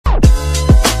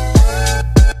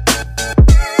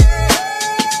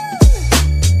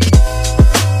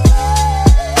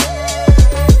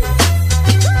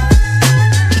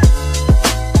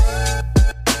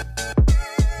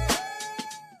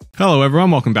Hello everyone,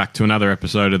 welcome back to another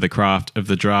episode of the Craft of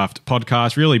the Draft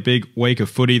podcast. Really big week of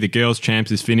footy. The girls'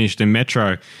 champs is finished and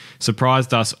Metro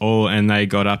surprised us all and they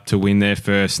got up to win their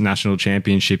first national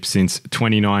championship since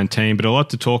 2019. But a lot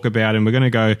to talk about, and we're going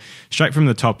to go straight from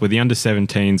the top with the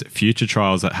under-17s future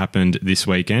trials that happened this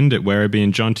weekend at Werribee.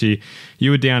 And Jonty,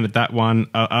 you were down at that one.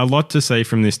 A lot to see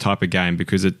from this type of game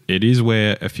because it is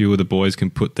where a few of the boys can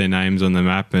put their names on the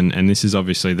map, and this is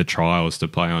obviously the trials to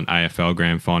play on AFL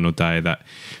Grand Final day,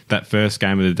 that first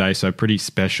game of the day, so pretty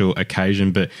special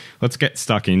occasion. But let's get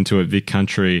stuck into it. Vic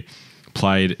Country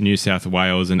played New South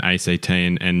Wales and ACT,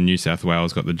 and New South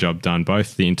Wales got the job done.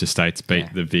 Both the interstates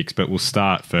beat the Vics, but we'll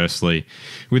start firstly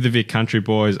with the Vic Country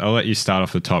boys. I'll let you start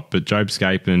off the top, but Job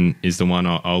Scapin is the one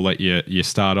I'll let you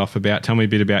start off about. Tell me a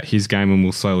bit about his game and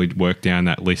we'll slowly work down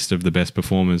that list of the best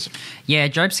performers. Yeah,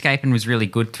 Job Scapin was really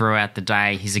good throughout the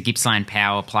day. He's a Gippsland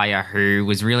power player who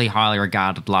was really highly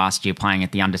regarded last year playing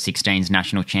at the Under-16s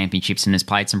National Championships and has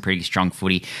played some pretty strong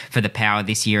footy for the power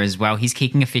this year as well. His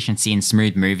kicking efficiency and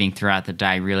smooth moving throughout the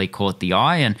day really caught the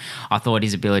eye, and I thought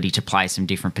his ability to play some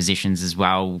different positions as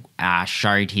well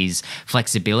showed his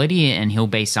flexibility, and he'll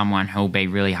be someone who'll be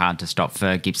really hard to stop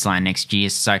for Gippsland next year.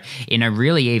 So in a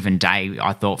really even day,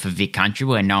 I thought, for Vic Country,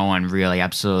 where no one really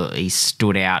absolutely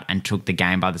stood out and took the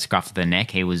game by the scruff of the neck,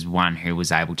 he was one who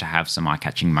was able to have some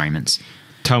eye-catching moments.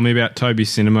 Tell me about Toby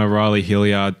Cinema, Riley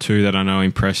Hilliard too, that I know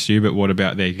impressed you, but what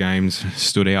about their games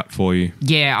stood out for you?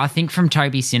 Yeah, I think from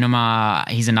Toby Cinema,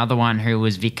 he's another one who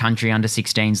was Vic Country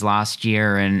under-16s last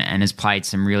year and has played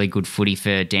some really good footy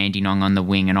for Dandenong on the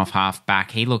wing and off half-back.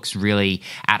 He looks really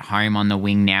at home on the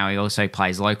wing now. He also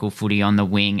plays local footy on the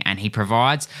wing, and he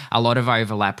provides a lot of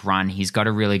overlap run. He's got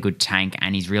a really good tank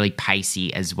and he's really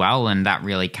pacey as well, and that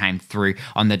really came through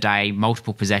on the day.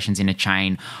 Multiple possessions in a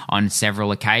chain on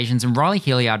several occasions, and Riley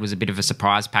Hilliard was a bit of a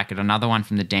surprise packet, another one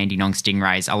from the Dandenong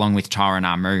Stingrays, along with Tyron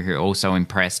Armu, who also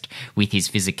impressed with his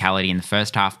physicality in the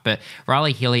first half. But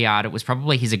Riley Hilliard, it was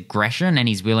probably his aggression and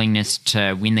his willingness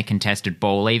to win the contested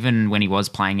ball, even when he was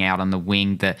playing out on the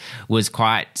wing, that was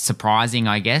quite surprising,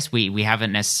 I guess. We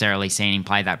haven't necessarily seen him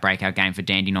play that breakout game for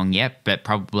Dandenong yet, but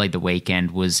probably the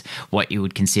weekend was what you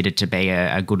would consider to be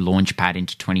a good launch pad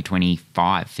into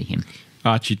 2025 for him.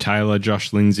 Archie Taylor,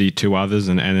 Josh Lindsay, two others,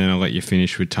 and then I'll let you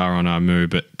finish with Tyron Armu.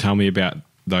 But tell me about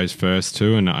those first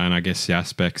two and I guess the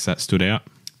aspects that stood out.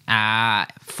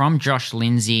 From Josh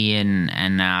Lindsay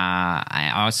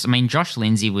Josh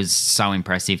Lindsay was so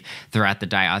impressive throughout the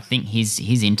day. I think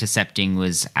his intercepting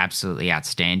was absolutely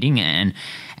outstanding, and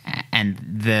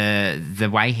the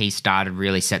way he started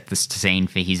really set the scene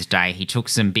for his day. He took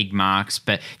some big marks,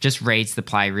 but just reads the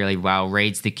play really well,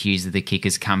 reads the cues of the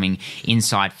kickers coming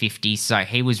inside 50, so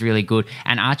he was really good.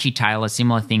 And Archie Taylor,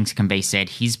 similar things can be said.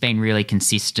 He's been really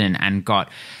consistent and got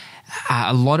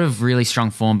a lot of really strong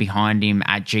form behind him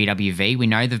at GWV. We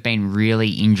know they've been really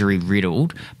injury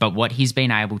riddled, but what he's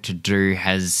been able to do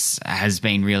has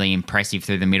been really impressive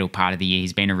through the middle part of the year.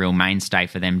 He's been a real mainstay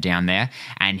for them down there,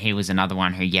 and he was another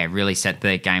one who, really set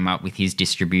the game up with his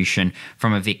distribution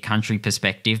from a Vic Country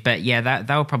perspective. But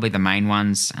they were probably the main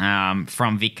ones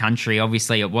from Vic Country.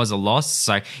 Obviously, it was a loss,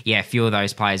 so a few of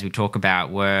those players we talk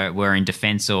about were in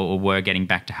defence or were getting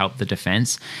back to help the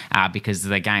defence because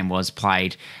the game was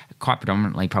played quite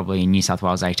predominantly probably in New South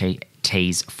Wales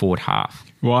AT's forward half.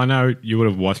 Well, I know you would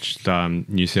have watched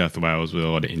New South Wales with a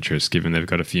lot of interest, given they've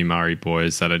got a few Murray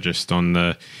boys that are just on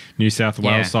the New South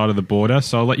Wales side of the border.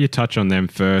 So I'll let you touch on them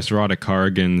first. Ryder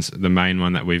Corrigan's the main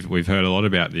one that we've heard a lot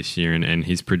about this year, and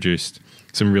he's produced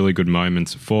some really good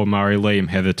moments for Murray. Liam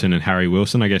Heatherton and Harry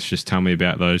Wilson, I guess just tell me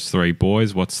about those three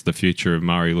boys. What's the future of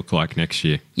Murray look like next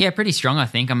year? Yeah, pretty strong, I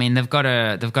think. I mean, they've got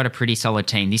a pretty solid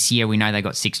team this year. We know they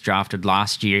got 6 drafted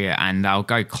last year, and they'll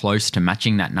go close to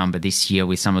matching that number this year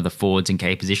with some of the forwards and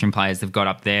key position players they've got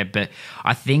up there. But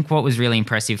I think what was really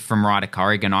impressive from Ryder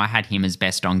Corrigan, I had him as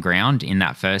best on ground in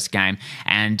that first game,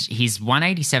 and his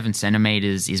 187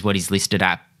 centimetres is what he's listed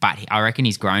at. But I reckon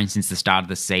he's grown since the start of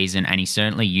the season, and he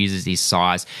certainly uses his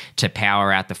size to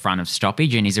power out the front of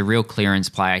stoppage, and he's a real clearance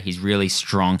player. He's really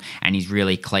strong and he's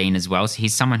really clean as well. So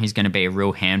he's someone who's going to be a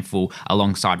real handful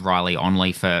alongside Riley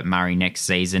Onley for Murray next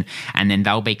season. And then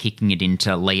they'll be kicking it into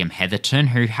Liam Heatherton,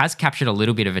 who has captured a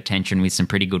little bit of attention with some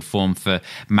pretty good form for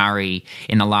Murray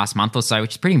in the last month or so,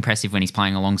 which is pretty impressive when he's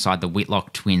playing alongside the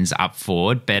Whitlock twins up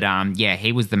forward. But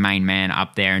he was the main man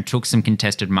up there and took some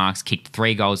contested marks, kicked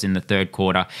 3 goals in the third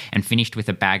quarter, and finished with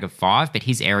a bag of 5, but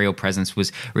his aerial presence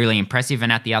was really impressive.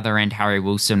 And at the other end, Harry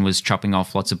Wilson was chopping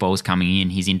off lots of balls coming in.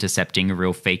 He's intercepting a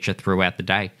real feature throughout the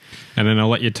day. And then I'll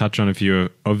let you touch on a few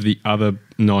of the other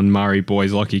non-Murray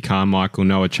boys, Lockie Carmichael,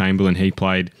 Noah Chamberlain. He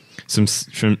played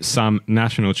some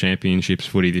national championships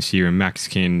footy this year, and Max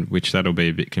Kin, which that'll be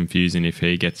a bit confusing if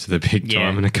he gets to the big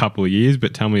time in a couple of years.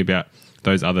 But tell me about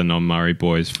those other non-Murray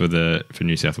boys for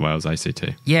New South Wales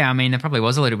ACT. Yeah, I mean, there probably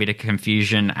was a little bit of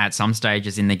confusion at some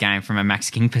stages in the game from a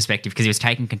Max King perspective because he was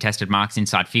taking contested marks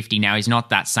inside 50. Now, he's not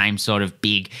that same sort of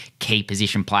big key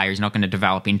position player. He's not going to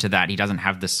develop into that. He doesn't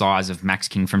have the size of Max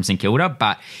King from St Kilda,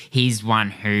 but he's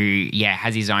one who,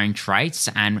 has his own traits,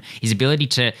 and his ability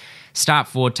to start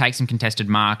forward, take some contested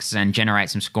marks and generate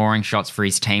some scoring shots for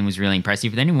his team was really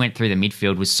impressive. But then he went through the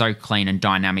midfield, was so clean and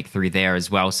dynamic through there as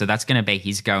well. So that's going to be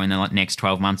his go in the next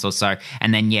 12 months or so.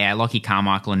 And then, Lockie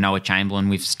Carmichael and Noah Chamberlain,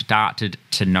 we've started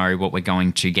to know what we're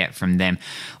going to get from them.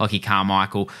 Lockie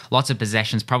Carmichael, lots of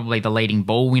possessions, probably the leading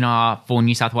ball winner for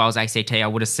New South Wales ACT, I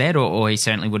would have said, or he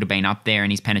certainly would have been up there,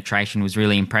 and his penetration was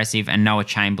really impressive. And Noah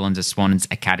Chamberlain's a Swans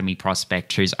Academy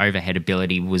prospect whose overhead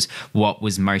ability was what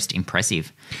was most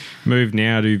impressive. Move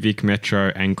now to Vic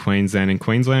Metro and Queensland. And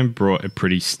Queensland brought a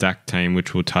pretty stacked team,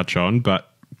 which we'll touch on.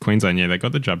 But Queensland, they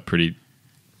got the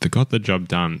job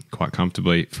done quite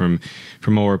comfortably from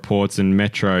all reports. And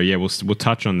Metro, we'll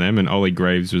touch on them. And Ollie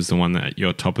Greaves was the one that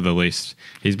you're top of the list.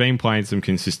 He's been playing some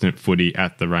consistent footy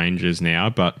at the Rangers now,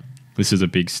 but this is a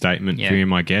big statement for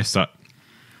him, I guess.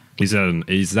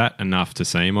 Is that enough to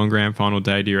see him on grand final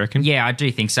day, do you reckon? Yeah, I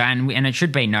do think so. And it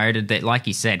should be noted that, like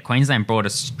you said, Queensland brought a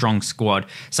strong squad.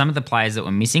 Some of the players that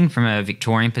were missing from a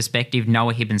Victorian perspective,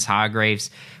 Noah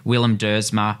Hibbins-Hargreaves, Willem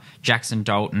Dersma, Jackson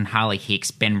Dalton, Harley Hicks,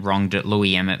 Ben Rongdit,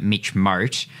 Louis Emmett, Mitch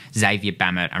Moat, Xavier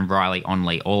Bammett and Riley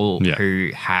Onley, all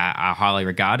who are highly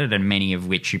regarded, and many of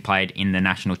which who played in the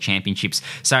national championships.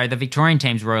 So the Victorian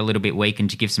teams were a little bit weakened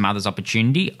to give some others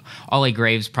opportunity. Ollie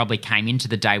Greaves probably came into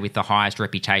the day with the highest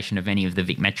reputation of any of the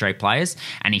Vic Metro players,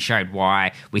 and he showed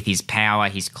why with his power,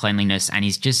 his cleanliness, and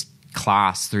his just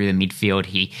class through the midfield.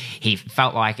 He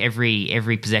felt like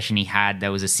every possession he had,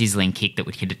 there was a sizzling kick that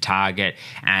would hit a target,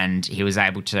 and he was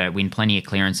able to win plenty of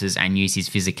clearances and use his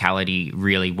physicality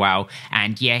really well.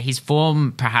 And his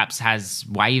form perhaps has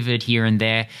wavered here and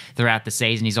there throughout the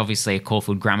season. He's obviously a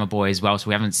Caulfield Grammar boy as well, so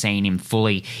we haven't seen him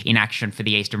fully in action for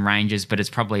the Eastern Rangers, but it's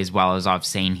probably as well as I've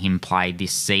seen him play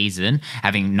this season,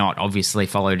 having not obviously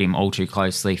followed him all too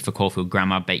closely for Caulfield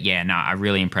Grammar. But a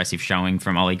really impressive showing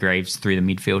from Ollie Greaves through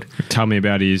the midfield. Tell me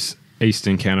about his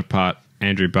Eastern counterpart,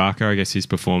 Andrew Barker. I guess his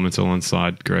performance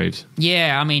alongside Greaves.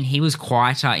 Yeah, I mean, he was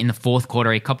quieter in the fourth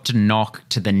quarter. He copped a knock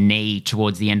to the knee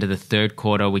towards the end of the third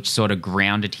quarter, which sort of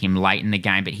grounded him late in the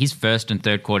game. But his first and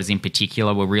third quarters in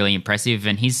particular were really impressive.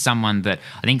 And he's someone that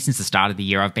I think since the start of the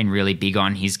year I've been really big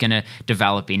on. He's going to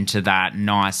develop into that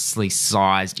nicely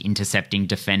sized intercepting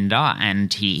defender.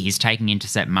 And he's taking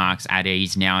intercept marks at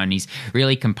ease now. And he's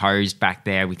really composed back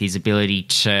there with his ability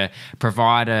to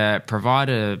provide a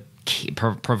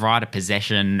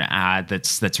possession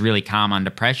that's really calm under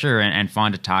pressure and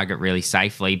find a target really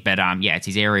safely. But it's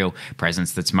his aerial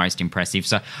presence that's most impressive.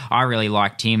 So I really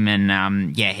liked him,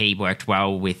 and he worked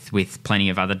well with plenty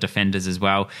of other defenders as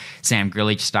well. Sam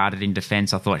Grillage started in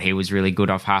defence. I thought he was really good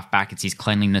off half back. It's his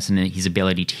cleanliness and his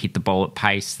ability to hit the ball at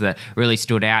pace that really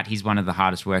stood out. He's one of the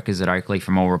hardest workers at Oakley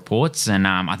from all reports, and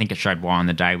I think it showed why on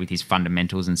the day with his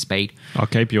fundamentals and speed. I'll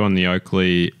keep you on the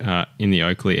Oakley in the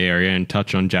Oakley area and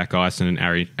touch on Jack Ison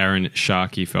and Aaron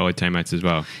Sharkey, fellow teammates as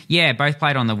well. Yeah, both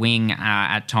played on the wing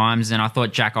at times, and I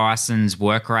thought Jack Ison's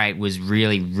work rate was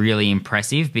really, really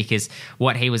impressive because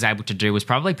what he was able to do was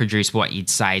probably produce what you'd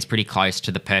say is pretty close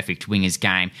to the perfect winger's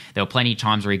game. There were plenty of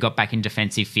times where he got back in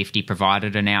defensive 50,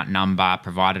 provided an out number,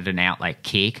 provided an outlet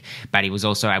kick, but he was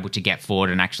also able to get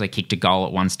forward and actually kicked a goal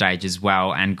at one stage as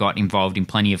well and got involved in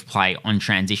plenty of play on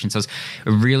transition. So it was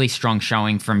a really strong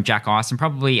showing from Jack Ison,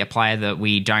 probably a player that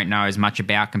we don't know as much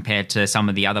about compared to some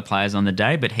of the other players on the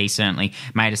day, but he certainly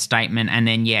made a statement. And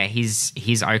then,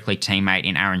 his Oakley teammate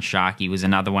in Aaron Sharkey was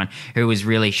another one who was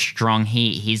really strong.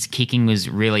 His kicking was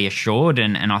really assured,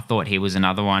 and I thought he was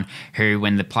another one who,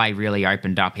 when the play really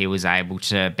opened up, he was able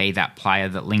to be that player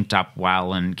that linked up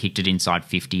well and kicked it inside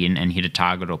 50 and hit a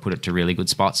target or put it to really good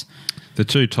spots. The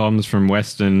two Toms from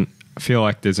Western, I feel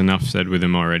like there's enough said with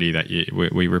them already that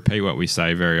we repeat what we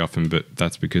say very often, but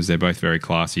that's because they're both very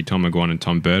classy. Tom McGuan and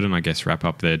Tom Burton, I guess, wrap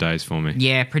up their days for me.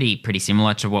 Yeah, pretty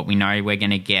similar to what we know we're going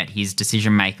to get. His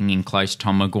decision-making in close,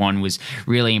 Tom McGuan, was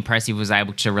really impressive, was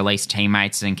able to release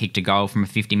teammates and kicked a goal from a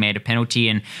 50-metre penalty.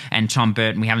 And Tom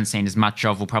Burton, we haven't seen as much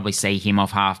of. We'll probably see him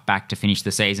off half-back to finish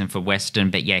the season for Western,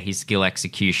 but his skill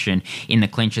execution in the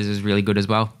clinches is really good as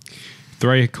well.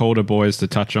 Three Calder boys to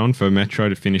touch on for Metro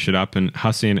to finish it up, and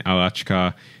Hussein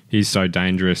Al-Achkar, he's so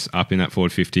dangerous up in that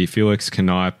forward 50. Felix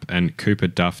Knipe and Cooper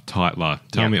Duff Tytler.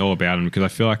 Tell me all about them, because I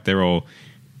feel like they're all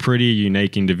pretty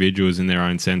unique individuals in their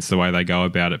own sense, the way they go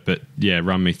about it. But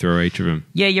run me through each of them.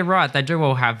 Yeah, you're right. They do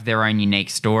all have their own unique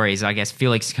stories. I guess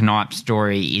Felix Knipe's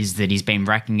story is that he's been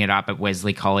racking it up at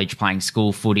Wesley College, playing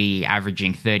school footy,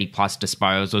 averaging 30-plus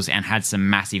disposals, and had some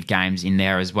massive games in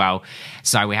there as well.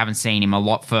 So we haven't seen him a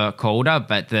lot for Calder,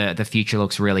 but the future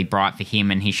looks really bright for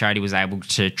him, and he showed he was able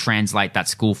to translate that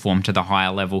school form to the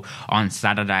higher level on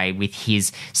Saturday with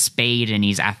his speed and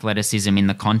his athleticism in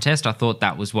the contest. I thought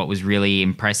that was what was really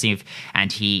impressive,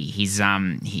 and he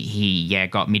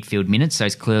got midfield minutes, so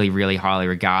he's clearly really highly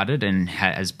regarded and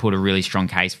has put a really strong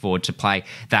case forward to play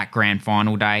that grand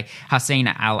final day.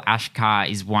 Hasina Al-Ashkar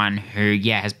is one who,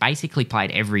 has basically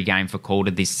played every game for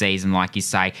Calder this season, like you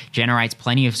say, generates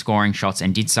plenty of scoring shots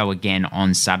and did so again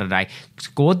on Saturday.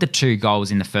 Scored the 2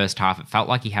 goals in the first half. It felt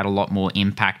like he had a lot more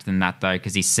impact than that, though,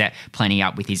 because he set plenty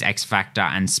up with his X factor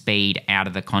and speed out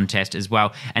of the contest as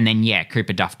well. And then,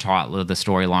 Cooper Duff title of the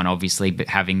storyline, obviously, but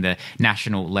having the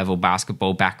national level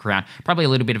basketball background. Probably a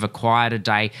little bit of a quieter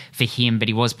day for him, but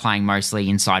he was playing mostly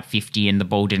inside 50 and the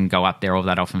ball didn't go up there all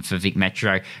that often for Vic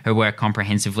Metro, who were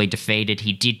comprehensively defeated.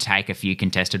 He did take a few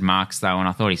contested marks, though, and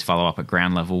I thought his follow-up at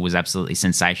ground level was absolutely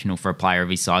sensational for a player of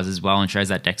his size as well, and shows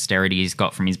that dexterity he's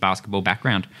got from his basketball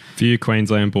background. Few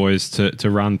Queensland boys to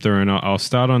run through, and I'll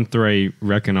start on 3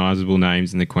 recognisable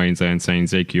names in the Queensland scene: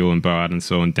 Zeke Ewell, Bo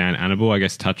Ardensaw and Dan Annable. I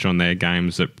guess touch on their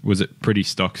games. Was it pretty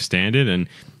stock standard, and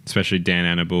especially Dan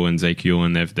Annable and Zeke Ewell,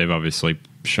 and they've obviously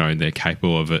shown they're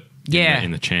capable of it.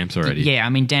 In the champs already. Yeah, I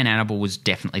mean, Dan Annable was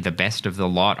definitely the best of the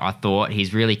lot, I thought.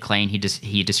 He's really clean. He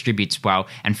distributes well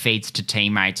and feeds to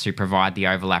teammates who provide the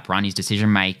overlap run. His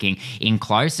decision-making in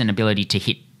close and ability to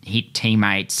hit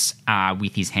teammates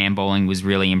with his handballing was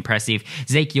really impressive.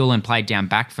 Zeke Ewell played down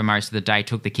back for most of the day,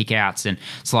 took the kickouts and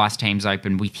sliced teams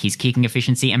open with his kicking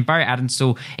efficiency. And Bo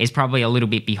Adensall is probably a little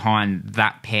bit behind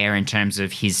that pair in terms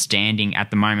of his standing at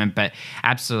the moment, but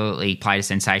absolutely played a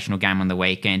sensational game on the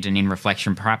weekend, and in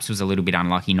reflection perhaps was a little bit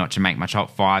unlucky not to make my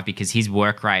top 5, because his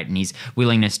work rate and his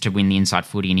willingness to win the inside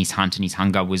footy and his hunt and his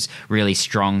hunger was really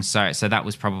strong. So that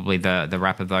was probably the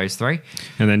wrap of those 3.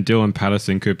 And then Dylan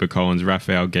Patterson, Cooper Collins,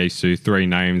 Raphael Gisu, 3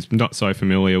 names I'm not so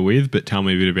familiar with, but tell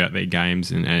me a bit about their games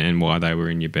and why they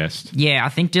were in your best. Yeah, I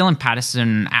think Dylan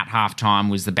Patterson at halftime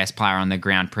was the best player on the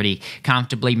ground pretty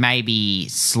comfortably, maybe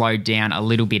slowed down a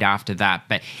little bit after that,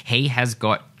 but he has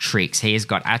got tricks. He has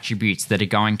got attributes that are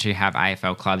going to have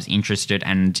AFL clubs interested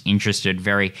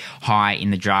very high in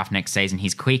the draft next season.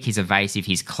 He's quick, he's evasive,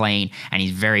 he's clean, and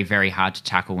he's very, very hard to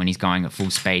tackle when he's going at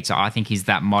full speed. So I think he's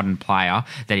that modern player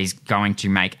that is going to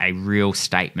make a real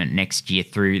statement next year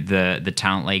through the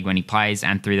Talent League when he plays,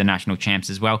 and through the national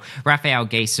champs as well. Raphael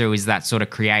Gisu is that sort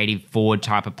of creative forward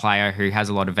type of player who has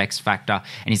a lot of X factor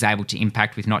and is able to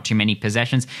impact with not too many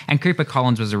possessions. And Cooper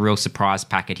Collins was a real surprise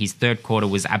packet. His third quarter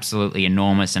was absolutely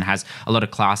enormous and has a lot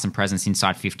of class and presence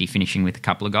inside 50, finishing with a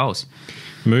couple of goals.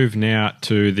 Move now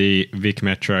to the Vic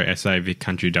Metro SA Vic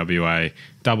Country WA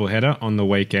doubleheader on the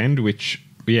weekend, which,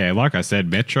 like I said,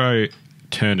 Metro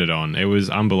turned it on. It was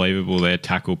unbelievable, their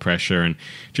tackle pressure and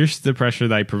just the pressure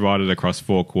they provided across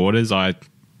 4 quarters. I,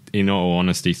 in all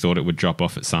honesty, thought it would drop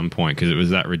off at some point because it was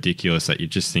that ridiculous that you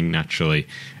just think naturally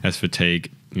as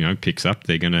fatigue, picks up,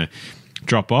 they're going to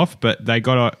drop off, but they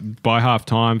got by half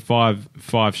time 5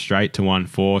 straight to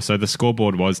 1-4. So the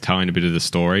scoreboard was telling a bit of the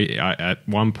story. At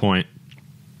one point,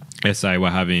 SA were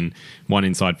having 1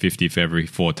 inside 50 for every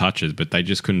 4 touches, but they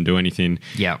just couldn't do anything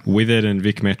with it. And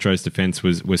Vic Metro's defence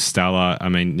was stellar. I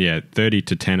mean,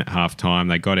 30-10 at half time.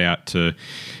 They got out to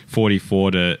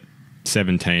 44-17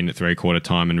 at 3/4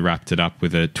 time and wrapped it up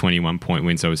with a 21-point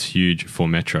win. So it was huge for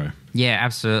Metro. Yeah,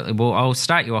 absolutely. Well, I'll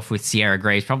start you off with Sierra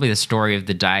Greaves, probably the story of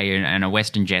the day, and a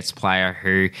Western Jets player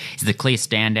who is the clear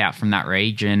standout from that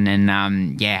region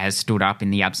and, has stood up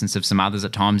in the absence of some others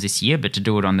at times this year, but to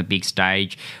do it on the big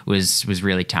stage was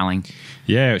really telling.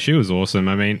 Yeah, she was awesome.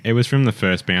 I mean, it was from the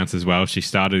first bounce as well. She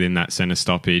started in that centre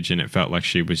stoppage and it felt like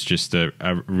she was just a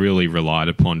really relied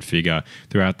upon figure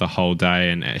throughout the whole day,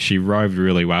 and she roved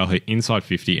really well. Her inside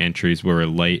 50 entries were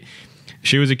elite.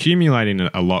 She was accumulating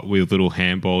a lot with little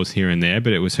handballs here and there,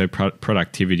 but it was her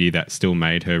productivity that still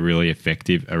made her really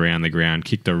effective around the ground.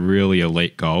 Kicked a really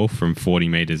elite goal from 40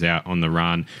 metres out on the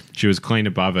run. She was clean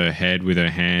above her head with her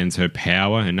hands. Her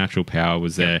power, her natural power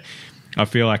was there. I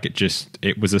feel like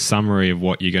it was a summary of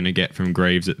what you're going to get from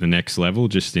Greaves at the next level,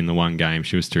 just in the one game.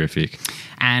 She was terrific.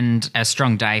 And a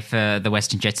strong day for the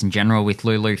Western Jets in general, with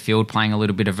Lulu Field playing a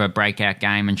little bit of a breakout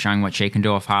game and showing what she can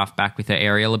do off halfback with her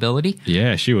aerial ability.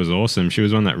 Yeah, she was awesome. She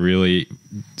was one that really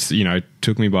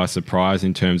took me by surprise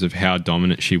in terms of how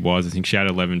dominant she was. I think she had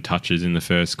 11 touches in the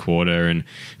first quarter and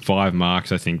 5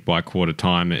 marks, I think, by quarter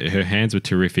time. Her hands were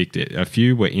terrific. A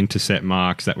few were intercept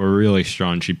marks that were really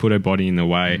strong. She put her body in the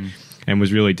way and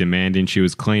was really demanding. She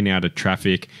was clean out of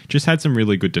traffic. Just had some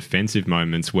really good defensive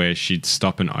moments where she'd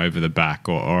stop and over the back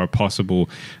or a possible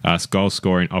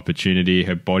goal-scoring opportunity.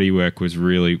 Her body work was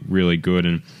really, really good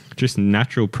and just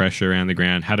natural pressure around the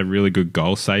ground. Had a really good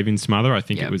goal-saving smother. I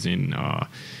think it was in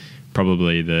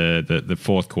probably the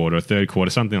fourth quarter or third quarter,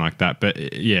 something like that.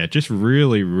 But, yeah, just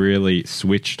really, really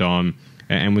switched on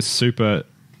and was super.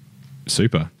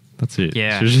 That's it.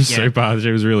 Yeah, she was just super.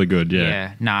 She was really good.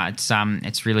 Yeah. No,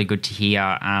 it's really good to hear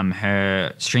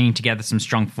her stringing together some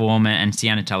strong form, and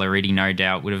Sienna Talaridi, no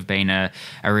doubt, would have been a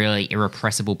really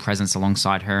irrepressible presence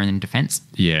alongside her in defence.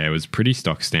 Yeah, it was pretty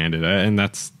stock standard, and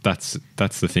that's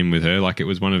the thing with her. Like, it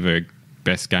was one of her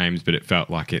best games, but it felt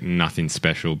like nothing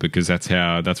special, because that's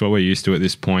what we're used to at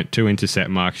this point. 2 intercept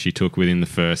marks she took within the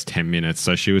first 10 minutes,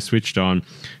 so she was switched on.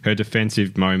 Her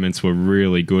defensive moments were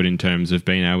really good in terms of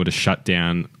being able to shut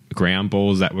down ground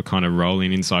balls that were kind of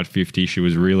rolling inside 50. She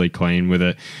was really clean with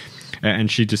it, and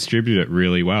she distributed it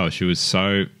really well. She was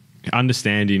so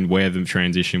understanding where the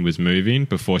transition was moving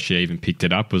before she even picked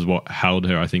it up was what held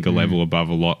her, I think, a level above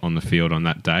a lot on the field on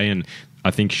that day. And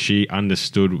I think she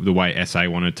understood the way SA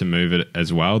wanted to move it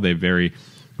as well. They're very,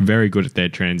 very good at their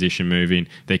transition moving.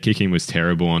 Their kicking was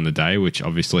terrible on the day, which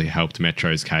obviously helped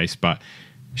Metro's case, but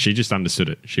she just understood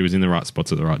it. She was in the right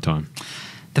spots at the right time.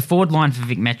 The forward line for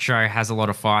Vic Metro has a lot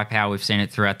of firepower. We've seen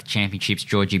it throughout the championships.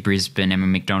 Georgie Brisbane, Emma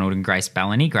McDonald and Grace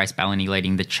Ballany. Grace Ballany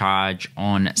leading the charge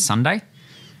on Sunday.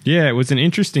 Yeah, it was an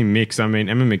interesting mix. I mean,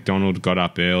 Emma McDonald got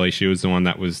up early. She was the one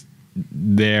that was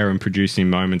there and producing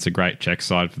moments. A great check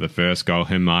side for the first goal.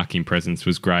 Her marking presence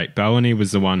was great. Ballany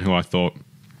was the one who I thought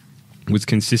was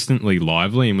consistently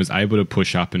lively and was able to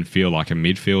push up and feel like a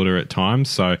midfielder at times.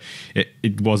 So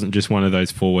it wasn't just one of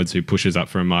those forwards who pushes up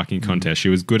for a marking contest. She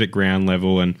was good at ground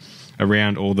level and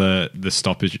around all the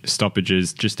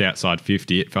stoppages just outside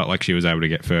 50. It felt like she was able to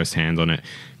get first hands on it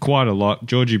quite a lot.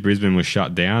 Georgie Brisbane was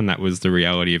shut down. That was the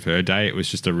reality of her day. It was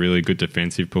just a really good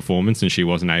defensive performance and she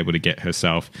wasn't able to get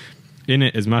herself in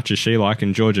it as much as she liked.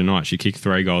 And Georgia Knight, she kicked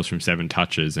 3 goals from 7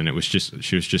 touches, and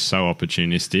she was just so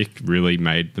opportunistic, really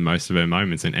made the most of her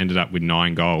moments and ended up with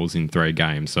 9 goals in 3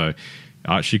 games. So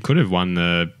she could have won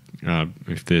the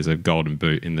if there's a golden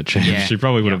boot in the champ, she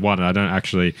probably would have won it. I don't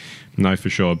actually know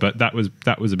for sure, but that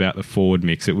was about the forward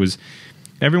mix. It was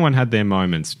everyone had their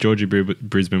moments. Georgie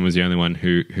Brisbane was the only one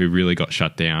who really got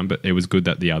shut down, but it was good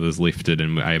that the others lifted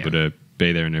and were able to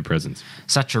be there in her presence.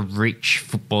 Such a rich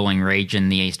footballing region,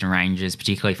 the Eastern Ranges,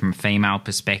 particularly from a female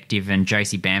perspective, and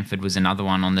Josie Bamford was another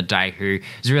one on the day who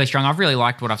was really strong. I've really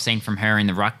liked what I've seen from her in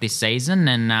the ruck this season,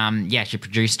 and she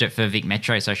produced it for Vic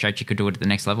Metro, so showed she could do it at the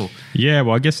next level. Yeah,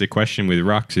 well, I guess the question with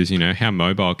rucks is, how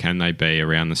mobile can they be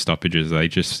around the stoppages? Are they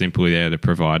just simply there to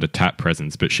provide a tap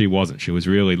presence? But she wasn't. She was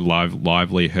really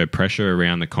lively. Her pressure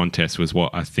around the contest was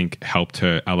what I think helped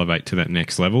her elevate to that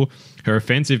next level. Her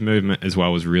offensive movement as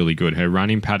well was really good. Her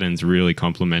running patterns really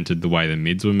complemented the way the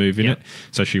mids were moving it,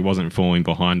 so she wasn't falling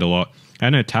behind a lot.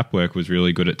 And her tap work was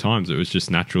really good at times. It was just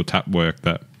natural tap work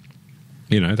that,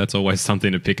 that's always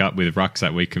something to pick up with rucks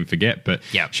that we can forget. But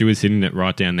she was hitting it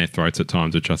right down their throats at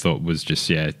times, which I thought was just,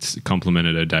 it's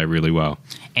complemented her day really well.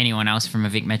 Anyone else from a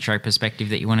Vic Metro perspective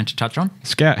that you wanted to touch on?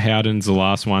 Scout Howden's the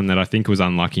last one that I think was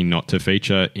unlucky not to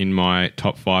feature in my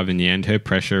top 5 in the end. Her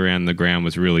pressure around the ground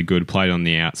was really good, played on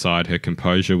the outside. Her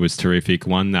composure was terrific,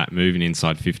 won that moving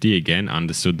inside 50 again,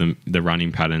 understood the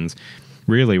running patterns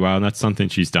really well, and that's something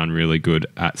she's done really good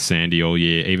at Sandy all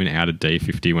year. Even out of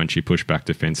D50 when she pushed back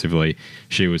defensively,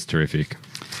 she was terrific.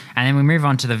 And then we move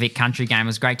on to the Vic Country game. It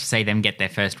was great to see them get their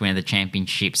first win of the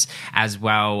championships as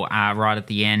well right at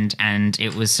the end, and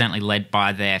it was certainly led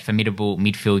by their formidable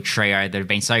midfield trio that have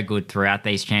been so good throughout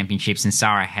these championships, and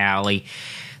Sarah Howley,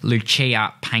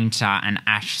 Lucia Painter and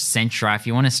Ash Centra. If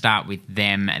you want to start with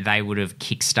them, they would have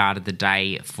kick-started the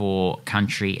day for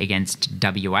Country against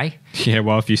WA. Yeah,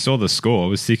 well, if you saw the score, it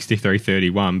was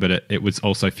 63-31, but it was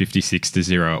also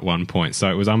 56-0 at one point. So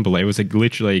it was unbelievable. It was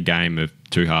literally a game of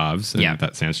 2 halves, and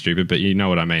that sounds stupid, but you know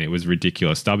what I mean. It was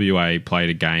ridiculous. WA played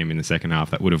a game in the second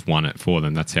half that would have won it for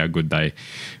them. That's how good they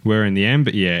were in the end.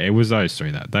 But yeah, it was those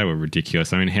 3 that they were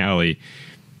ridiculous. I mean, Howley,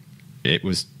 it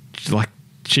was like,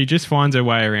 she just finds her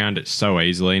way around it so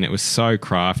easily, and it was so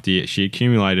crafty. She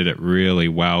accumulated it really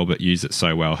well, but used it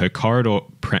so well. Her corridor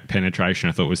penetration,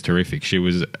 I thought, was terrific. She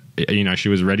was, she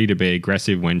was ready to be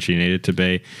aggressive when she needed to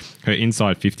be. Her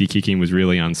inside 50 kicking was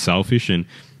really unselfish and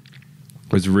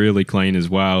was really clean as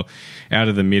well. Out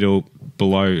of the middle,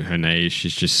 below her knees.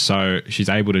 She's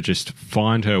able to just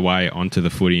find her way onto the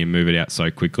footy and move it out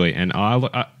so quickly. And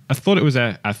I thought it was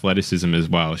athleticism as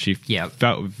well. She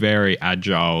felt very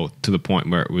agile to the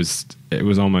point where it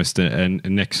was almost a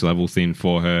next level thing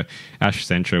for her. Ash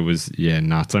Centra was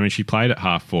nuts. I mean, she played at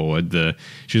half forward.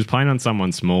 She was playing on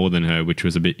someone smaller than her, which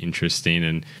was a bit interesting.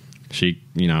 And she,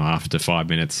 after 5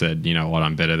 minutes said, "You know what,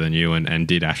 I'm better than you," and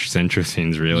did Ash Centra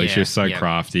things really. She was so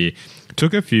crafty.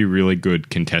 Took a few really good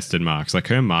contested marks. Like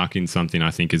her marking something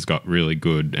I think has got really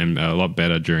good and a lot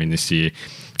better during this year.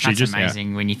 That's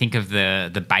amazing when you think of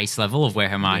the base level of where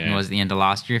her marking was at the end of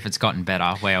last year. If it's gotten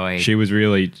better, she was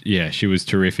really, she was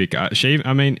terrific.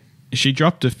 She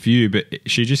dropped a few, but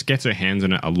she just gets her hands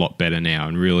on it a lot better now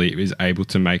and really is able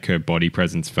to make her body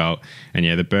presence felt. And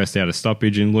the burst out of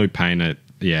stoppage and Lou Payne,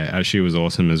 she was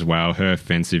awesome as well. Her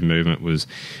offensive movement was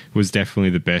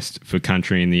definitely the best for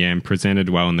country in the end. Presented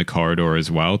well in the corridor as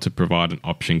well to provide an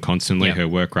option constantly. Her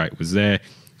work rate was there.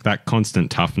 That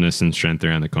constant toughness and strength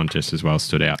around the contest as well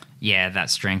stood out. Yeah, that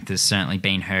strength has certainly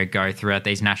been her go throughout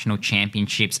these national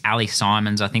championships. Ali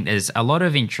Simons, I think there's a lot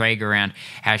of intrigue around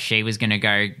how she was going to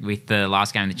go with the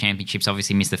last game of the championships.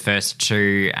 Obviously missed the first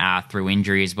two through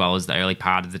injury as well as the early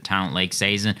part of the Talent League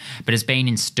season, but has been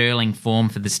in sterling form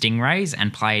for the Stingrays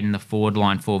and played in the forward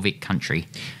line for Vic Country.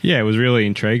 Yeah, it was really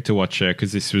intrigued to watch her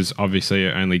because this was obviously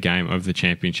her only game of the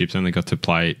championships. Only got to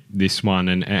play this one,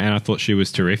 and I thought she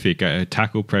was terrific. Her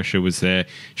tackle pressure was there.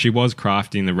 She was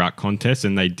crafty in the ruck contest,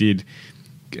 and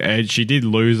she did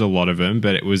lose a lot of them,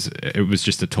 but it was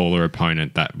just a taller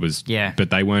opponent that was. But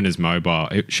they weren't as mobile.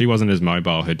 She wasn't as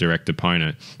mobile, her direct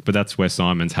opponent. But that's where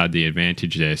Simons had the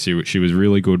advantage there. She was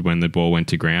really good when the ball went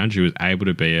to ground. She was able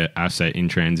to be an asset in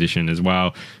transition as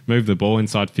well. Moved the ball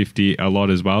inside 50 a lot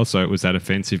as well. So it was that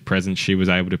offensive presence she was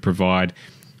able to provide.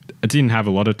 It didn't have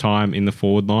a lot of time in the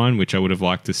forward line, which I would have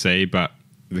liked to see, but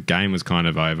the game was kind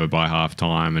of over by half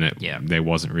time, and there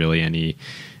wasn't really any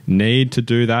need to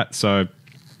do that. So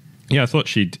I thought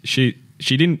she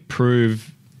didn't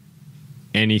prove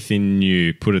anything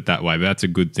new, put it that way, but that's a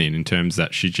good thing in terms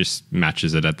that she just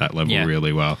matches it at that level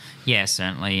really well. Yeah,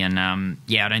 certainly. And I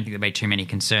don't think there'll be too many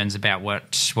concerns about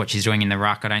what she's doing in the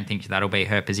ruck. I don't think that'll be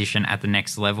her position at the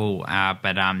next level.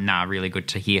 But really good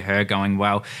to hear her going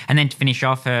well. And then to finish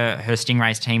off, her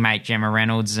Stingrays teammate Gemma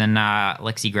Reynolds and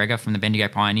Lexi Gregor from the Bendigo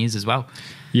Pioneers as well.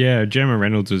 Yeah, Gemma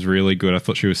Reynolds was really good. I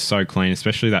thought she was so clean,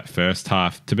 especially that first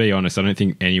half. To be honest, I don't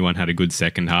think anyone had a good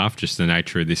second half, just the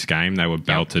nature of this game. They were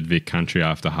belted Vic Country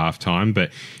after halftime. But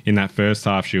in that first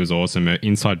half, she was awesome. Her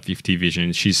inside 50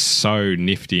 vision, she's so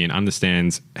nifty and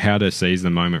understands how to seize the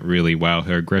moment really well.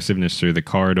 Her aggressiveness through the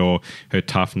corridor, her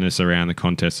toughness around the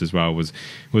contest as well was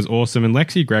awesome. And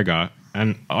Lexi Gregor,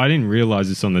 and I didn't realise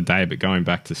this on the day, but going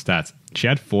back to stats, she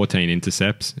had 14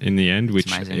 intercepts in the end, which,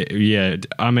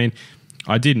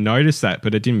 I did notice that,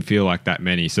 but it didn't feel like that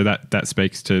many. So that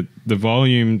speaks to the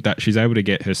volume that she's able to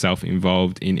get herself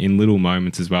involved in little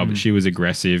moments as well. But she was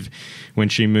aggressive when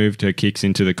she moved her kicks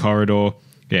into the corridor.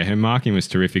 Yeah, her marking was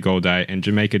terrific all day. And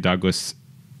Jamaica Douglas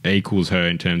equals her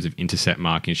in terms of intercept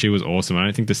marking. She was awesome. I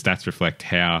don't think the stats reflect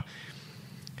how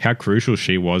crucial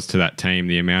she was to that team.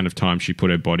 The amount of time she put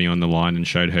her body on the line and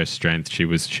showed her strength. She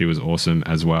was awesome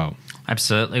as well.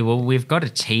 Absolutely. Well, we've got a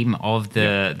team of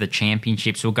the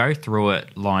championships. We'll go through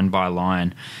it line by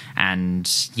line. And,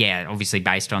 obviously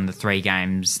based on the 3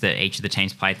 games that each of the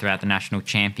teams played throughout the national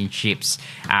championships,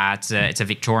 it's a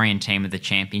Victorian team of the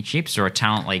championships, or a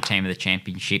Talent League team of the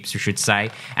championships, we should say.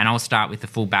 And I'll start with the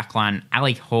full back line,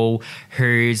 Ali Hall,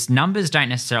 whose numbers don't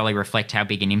necessarily reflect how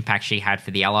big an impact she had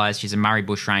for the Allies. She's a Murray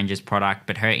Bushrangers product,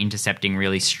 but her intercepting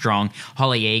really strong.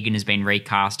 Holly Egan has been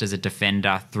recast as a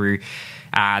defender through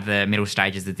the middle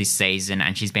stages of this season,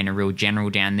 and she's been a real general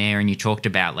down there. And you talked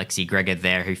about Lexi Gregor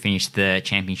there, who finished the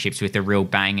championships with a real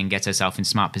bang and gets herself in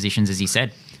smart positions, as you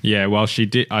said. Yeah, well, she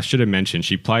did. I should have mentioned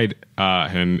she played a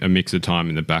mix of time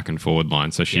in the back and forward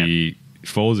line, so she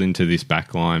falls into this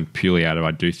back line purely out of,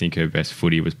 I do think her best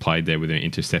footy was played there with her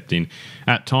intercepting.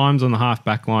 At times on the half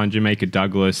back line, Jamaica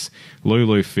Douglas,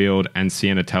 Lulu Field and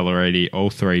Sienna Tallaredi, all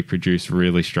 3 produced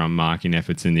really strong marking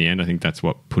efforts in the end. I think that's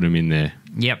what put them in there.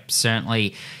 Yep,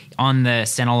 certainly. On the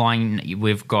centre line,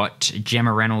 we've got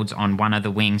Gemma Reynolds on one of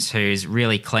the wings, who's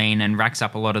really clean and racks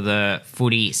up a lot of the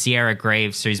footy. Sierra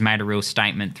Greaves, who's made a real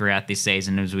statement throughout this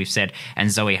season, as we've said, and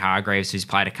Zoe Hargreaves, who's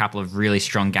played a couple of really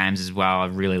strong games as well. I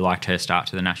really liked her start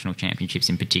to the national championships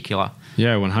in particular.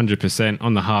 Yeah, 100%.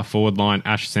 On the half-forward line,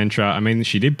 Ash Centra, I mean,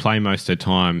 she did play most of her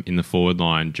time in the forward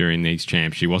line during these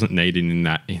champs. She wasn't needed in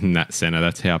that centre.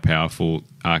 That's how powerful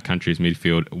Country's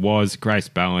midfield was. Grace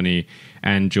Ballany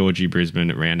and Georgie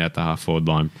Brisbane round out the half-forward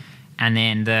line. And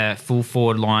then the full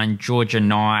forward line, Georgia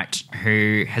Knight,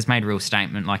 who has made a real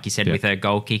statement, like you said, with her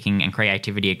goal kicking and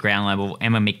creativity at ground level.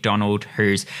 Emma McDonald,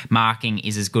 whose marking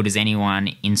is as good as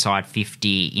anyone inside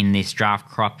 50 in this draft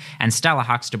crop. And Stella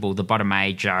Huxtable, the bottom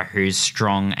major, who's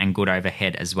strong and good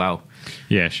overhead as well.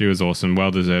 Yeah, she was awesome.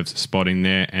 Well-deserved spot in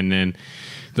there. And then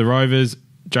the Rovers,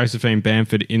 Josephine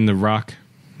Bamford in the ruck,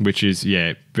 which is,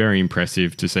 very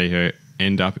impressive to see her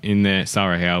end up in there.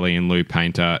 Sarah Howley and Lou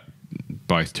Painter,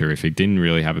 both terrific. Didn't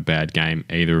really have a bad game,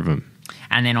 either of them.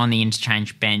 And then on the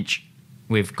interchange bench,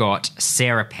 we've got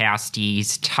Sarah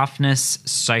Pousty's toughness,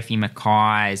 Sophie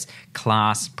Mackay's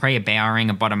class, Priya Bowering,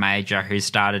 a bottom major who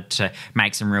started to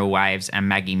make some real waves, and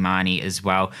Maggie Marnie as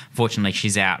well. Fortunately,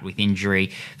 she's out with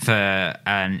injury for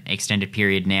an extended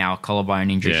period now, collarbone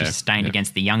injury she sustained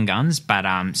against the Young Guns, but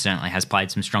certainly has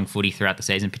played some strong footy throughout the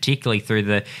season, particularly through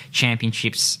the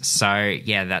championships. So,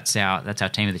 that's our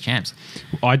team of the champs.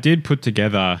 I did put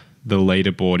together the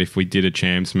leaderboard if we did a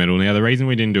champs medal. Now, the reason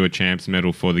we didn't do a champs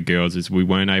medal for the girls is we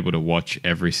weren't able to watch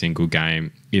every single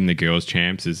game in the girls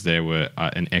champs, as there were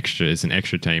an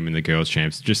extra team in the girls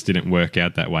champs. It just didn't work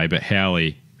out that way. But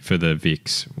Howley for the Vic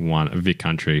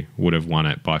country would have won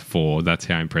it by 4. That's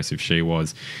how impressive she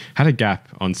was. Had a gap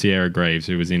on Sierra Greaves,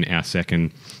 who was in our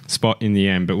second spot in the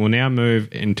end. But we'll now move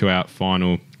into our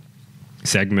final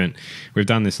segment. We've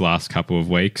done this last couple of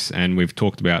weeks and we've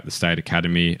talked about the State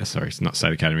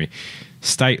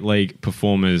League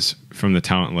performers from the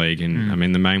Talent League, and I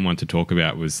mean the main one to talk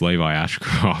about was Levi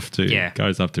Ashcroft, who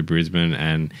goes up to Brisbane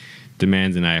and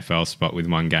demands an AFL spot with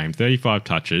 1 game. 35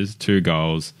 touches, 2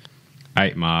 goals,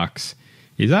 8 marks.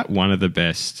 Is that one of the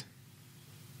best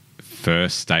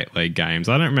first State League games?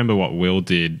 I don't remember what Will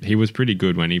did. He was pretty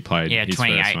good when he played his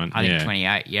 28, first one. I think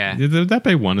 28, yeah. Would that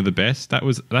be one of the best?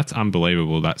 That's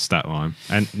unbelievable, that stat line.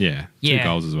 And 2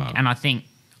 goals as well. And I think,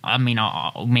 I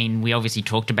mean, we obviously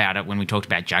talked about it when we talked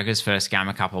about Jagger's first game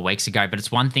a couple of weeks ago, but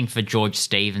it's one thing for George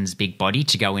Stevens' big body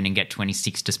to go in and get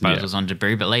 26 disposals on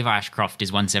debut, but Levi Ashcroft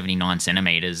is 179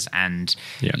 centimetres, and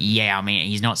I mean,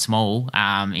 he's not small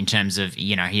in terms of,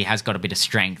 he has got a bit of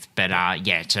strength, but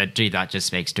to do that just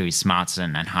speaks to his smarts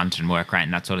and hunt and work rate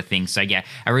and that sort of thing. So,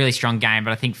 a really strong game,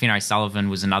 but I think Finn O'Sullivan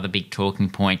was another big talking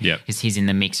point, because he's in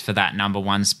the mix for that number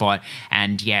 1 spot,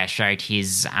 and showed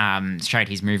his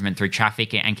movement through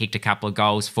traffic and kicked a couple of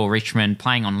goals for Richmond,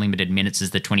 playing on limited minutes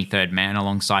as the 23rd man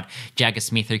alongside Jagger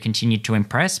Smith, who continued to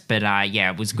impress. But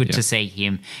it was good to see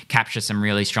him capture some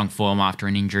really strong form after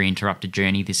an injury-interrupted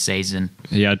journey this season.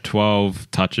 He had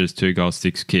 12 touches, 2 goals,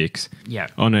 6 kicks. Yeah.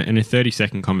 In a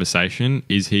 30-second conversation,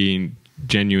 is he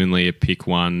genuinely a pick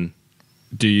 1?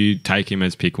 Do you take him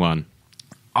as pick 1?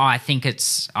 I think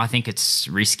it's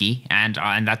risky, and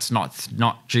that's not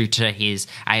due to his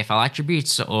AFL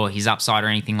attributes or his upside or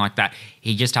anything like that.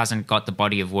 He just hasn't got the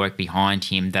body of work behind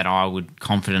him that I would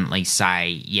confidently say,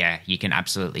 you can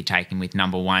absolutely take him with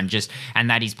number 1. And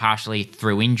that is partially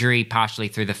through injury, partially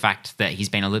through the fact that he's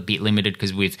been a little bit limited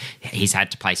because he's had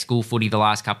to play school footy the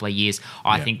last couple of years.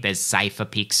 I think there's safer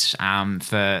picks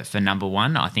for number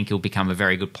 1. I think he'll become a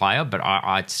very good player, but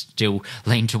I'd still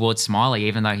lean towards Smiley,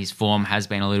 even though his form has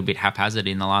been a little bit haphazard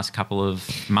in the last couple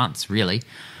of months, really.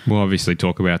 We'll obviously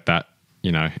talk about that,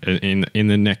 in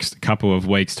the next couple of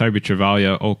weeks. Toby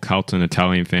Travaglia, all Carlton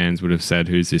Italian fans would have said,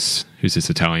 who's this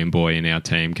Italian boy in our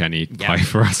team? Can he play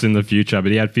for us in the future?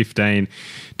 But he had 15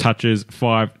 touches,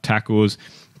 5 tackles.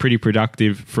 Pretty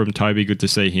productive from Toby. Good to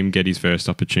see him get his first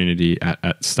opportunity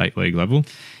at State League level.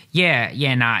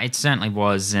 It certainly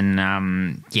was,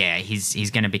 and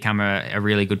he's going to become a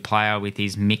really good player with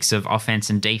his mix of offense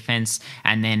and defense.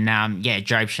 And then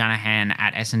Job Shanahan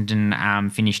at Essendon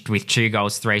finished with 2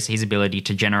 goals, 3. So his ability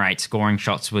to generate scoring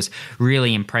shots was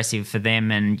really impressive for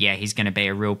them, and he's going to be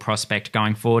a real prospect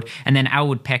going forward. And then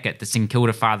Elwood Peckett, the St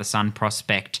Kilda father-son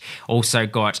prospect, also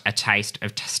got a taste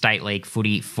of State League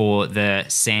footy for the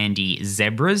Sandy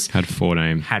Zebras. Had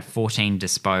 14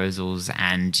 disposals,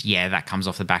 and that comes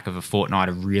off the back of a fortnight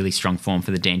of really strong form for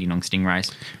the Dandenong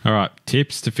Stingrays. All right,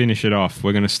 tips to finish it off.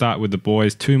 We're going to start with the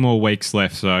boys. 2 more weeks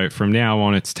left, so from now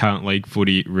on it's Talent League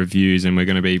footy reviews, and we're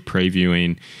going to be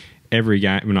previewing every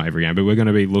game. Well, not every game, but we're going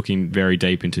to be looking very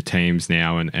deep into teams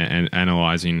now and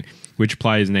analysing which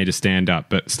players need to stand up.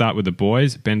 But start with the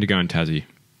boys, Bendigo and Tassie.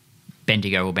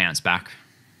 Bendigo will bounce back.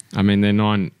 I mean, they're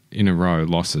 9 in a row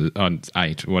losses,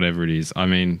 8, whatever it is. I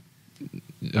mean,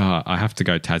 I have to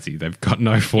go Tassie. They've got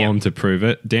no form to prove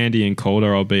it. Dandy and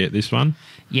Calder, I'll be at this one.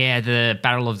 Yeah, the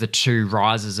battle of the 2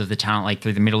 risers of the Talent League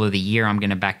through the middle of the year. I'm going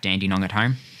to back Dandenong at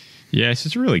home. Yeah, it's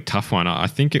just a really tough one. I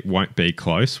think it won't be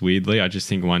close, weirdly. I just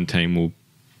think one team will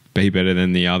be better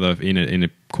than the other in a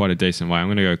quite a decent way. I'm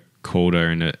going to go Calder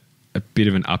in a bit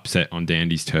of an upset on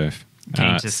Dandy's turf.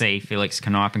 Keen to see Felix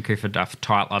Knipe and Cooper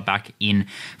Duff-Tytler back in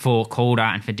for Calder,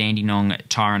 and for Dandenong,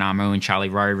 Tyron Armu and Charlie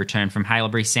Rowe return from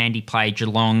Haileybury. Sandy play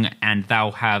Geelong, and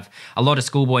they'll have a lot of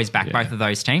schoolboys back, both of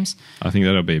those teams. I think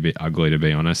that'll be a bit ugly, to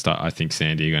be honest. I think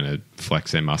Sandy are going to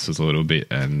flex their muscles a little bit,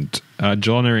 and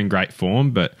Geelong are in great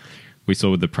form, but we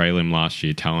saw with the prelim last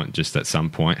year, talent just at some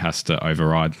point has to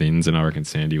override things, and I reckon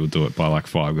Sandy will do it by like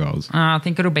 5 goals. I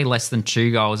think it'll be less than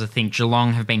 2 goals. I think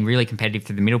Geelong have been really competitive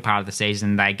through the middle part of the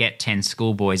season. They get 10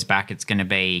 schoolboys back. It's going to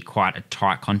be quite a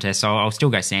tight contest. So I'll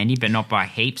still go Sandy, but not by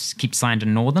heaps. Gippsland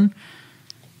and Northern.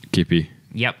 Kippy.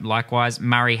 Yep, likewise.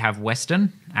 Murray have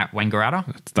Western at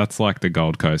Wangaratta. That's like the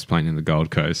Gold Coast playing in the Gold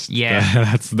Coast.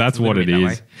 Yeah. that's what it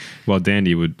is. Well,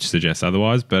 Dandy would suggest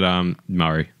otherwise, but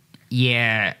Murray.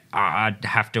 Yeah, I'd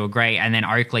have to agree. And then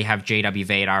Oakley have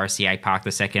GWV at RSCA Park,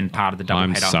 the second part of the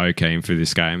doubleheader. I'm so keen for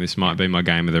this game. This might be my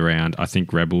game of the round. I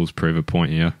think Rebels prove a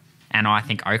point here. And I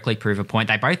think Oakley prove a point.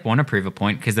 They both want to prove a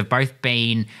point because they've both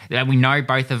been... We know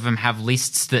both of them have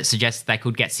lists that suggest they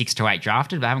could get 6 to 8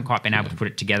 drafted, but they haven't quite been able to put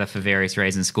it together for various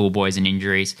reasons, schoolboys and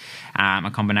injuries, a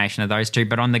combination of those two.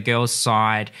 But on the girls'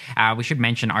 side, we should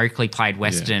mention Oakley played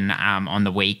Western on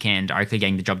the weekend. Oakley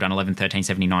getting the job done 11-13,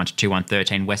 79 to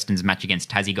 2-1-13. Western's match against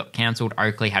Tassie got cancelled.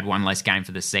 Oakley had one less game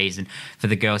for the season. For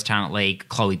the Girls' Talent League,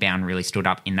 Chloe Bowen really stood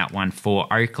up in that one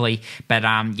for Oakley. But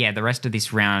the rest of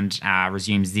this round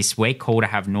resumes this week. Calder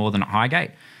have Northern at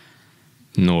Highgate.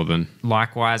 Northern.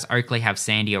 Likewise, Oakley have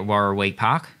Sandy at Warrawee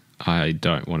Park. I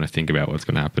don't want to think about what's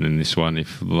going to happen in this one if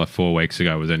 4 weeks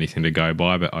ago was anything to go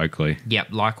by, but Oakley. Yep,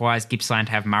 likewise, Gippsland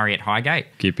have Murray at Highgate.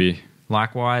 Gippy.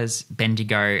 Likewise,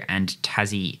 Bendigo and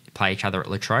Tassie play each other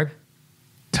at Latrobe.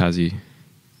 Tassie.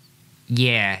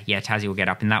 Yeah, Tassie will get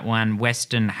up in that one.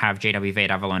 Western have GWV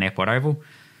at Avalon Airport Oval.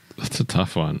 That's a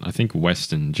tough one. I think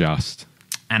Western just...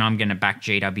 And I'm going to back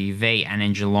GWV, and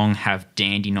then Geelong have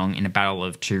Dandenong in a battle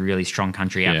of 2 really strong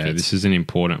country outfits. Yeah, this is an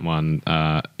important one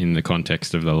in the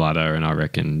context of the ladder, and I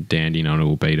reckon Dandenong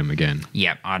will beat them again.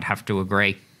 Yep, I'd have to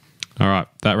agree. All right,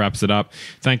 that wraps it up.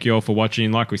 Thank you all for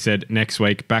watching. Like we said, next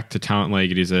week, back to Talent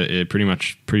League. It is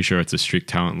pretty sure it's a strict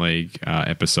Talent League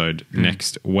episode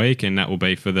next week, and that will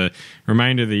be for the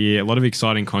remainder of the year. A lot of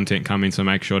exciting content coming, so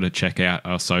make sure to check out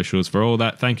our socials for all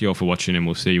that. Thank you all for watching, and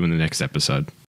we'll see you in the next episode.